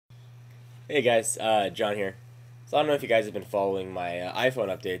Hey guys, John here. So I don't know if you guys have been following my iPhone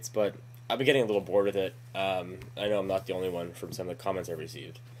updates, but I've been getting a little bored with it. I know I'm not the only one from some of the comments I've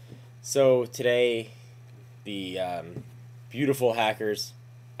received. So today, the beautiful hackers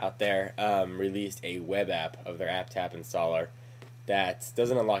out there released a web app of their App Tap installer that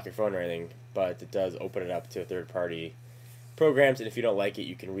doesn't unlock your phone or anything, but it does open it up to third-party programs, and if you don't like it,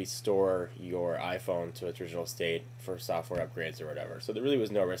 you can restore your iPhone to its original state for software upgrades or whatever. So there really was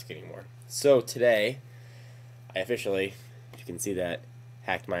no risk anymore. So today, I officially, if you can see that,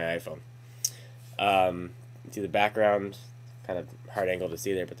 hacked my iPhone. See the background, kind of hard angle to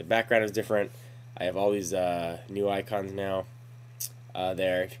see there, but the background is different. I have all these new icons now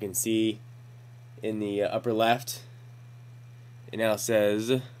there. If you can see in the upper left, it now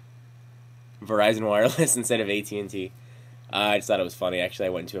says Verizon Wireless instead of AT&T. I just thought it was funny. Actually, I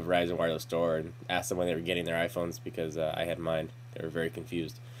went to a Verizon Wireless store and asked them when they were getting their iPhones because I had mine. They were very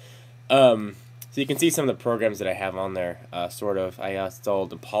confused. So you can see some of the programs that I have on there. Sort of. I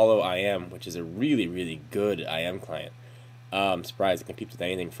installed Apollo IM, which is a really, really good IM client. I'm surprised it competes with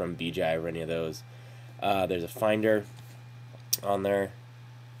anything from BGI or any of those. There's a Finder on there.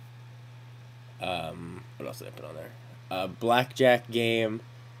 What else did I put on there? Blackjack game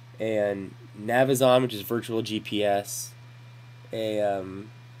and Navizon, which is virtual GPS.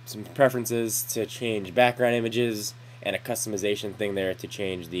 Some preferences to change background images, and a customization thing there to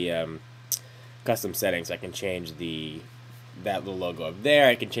change the custom settings. I can change that little logo up there.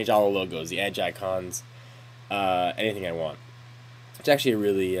 I can change all the logos, the edge icons, anything I want. It's actually a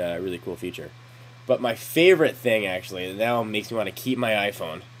really cool feature. But my favorite thing, actually, that now makes me want to keep my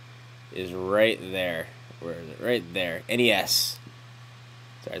iPhone, is right there. Where is it? Right there. NES.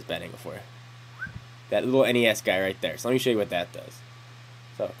 Sorry, it's bad angle for you. That little NES guy right there. So let me show you what that does.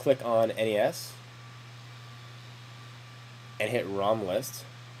 So click on NES and hit ROM list.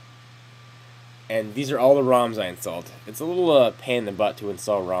 And these are all the ROMs I installed. It's a little pain in the butt to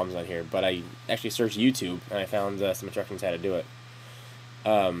install ROMs on here, but I actually searched YouTube and I found some instructions how to do it.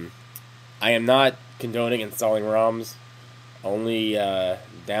 I am not condoning installing ROMs. Only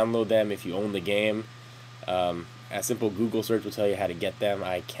download them if you own the game. A simple Google search will tell you how to get them.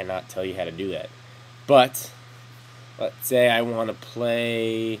 I cannot tell you how to do that. But let's say I want to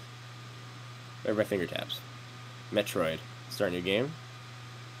play where my finger taps. Metroid. Start new game.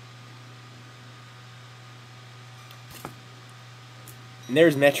 And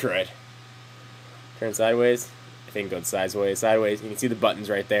there's Metroid. Turn sideways. I think it goes sideways. You can see the buttons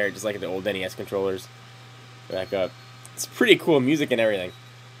right there, just like the old NES controllers. Back up. It's pretty cool music and everything.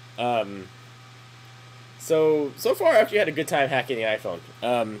 So far, I've actually had a good time hacking the iPhone.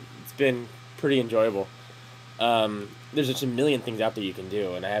 It's been pretty enjoyable. There's just a million things out there you can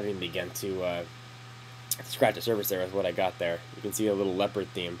do, and I haven't even begun to scratch the surface there with what I got there. You can see a little leopard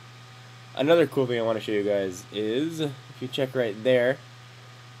theme. Another cool thing I want to show you guys is, if you check right there,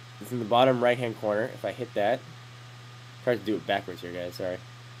 it's in the bottom right-hand corner. If I hit that, try to do it backwards here, guys. Sorry.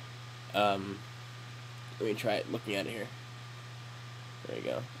 Let me try it looking at it here. There you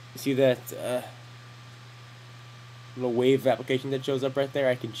go. You see that little wave application that shows up right there?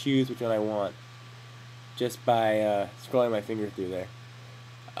 I can choose which one I want just by scrolling my finger through there.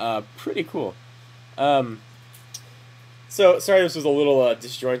 Pretty cool. So sorry this was a little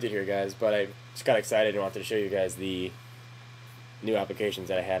disjointed here, guys, but I just got excited and wanted to show you guys the new applications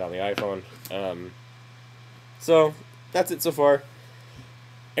that I had on the iPhone. So that's it so far.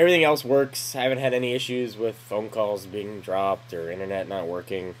 Everything else works. I haven't had any issues with phone calls being dropped or internet not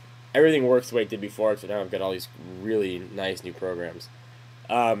working. Everything works the way it did before, so now I've got all these really nice new programs.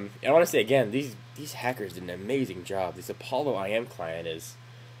 I want to say again, these hackers did an amazing job. This Apollo IM client is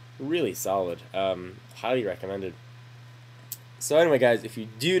really solid. Highly recommended. So anyway, guys, if you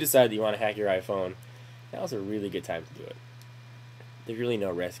do decide that you want to hack your iPhone, now's a really good time to do it. There's really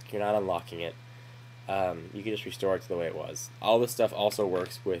no risk. You're not unlocking it. You can just restore it to the way it was. All this stuff also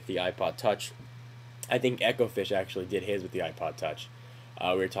works with the iPod Touch. I think Echofish actually did his with the iPod Touch.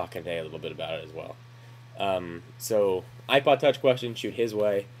 We were talking today a little bit about it as well. So iPod Touch question, shoot his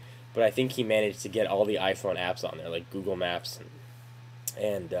way, but I think he managed to get all the iPhone apps on there, like Google Maps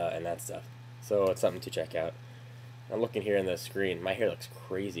and that stuff. So it's something to check out. I'm looking here in the screen. My hair looks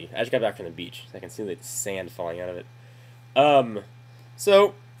crazy. I just got back from the beach. I can see the sand falling out of it.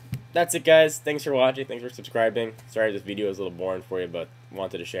 So that's it, guys. Thanks for watching. Thanks for subscribing. Sorry this video was a little boring for you, but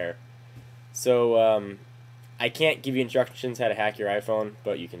wanted to share. So I can't give you instructions how to hack your iPhone,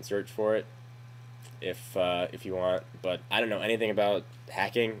 but you can search for it if you want. But I don't know anything about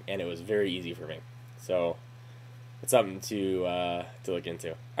hacking, and it was very easy for me. So it's something to look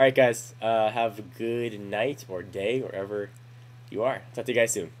into. All right, guys. Have a good night or day wherever you are. Talk to you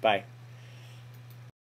guys soon. Bye.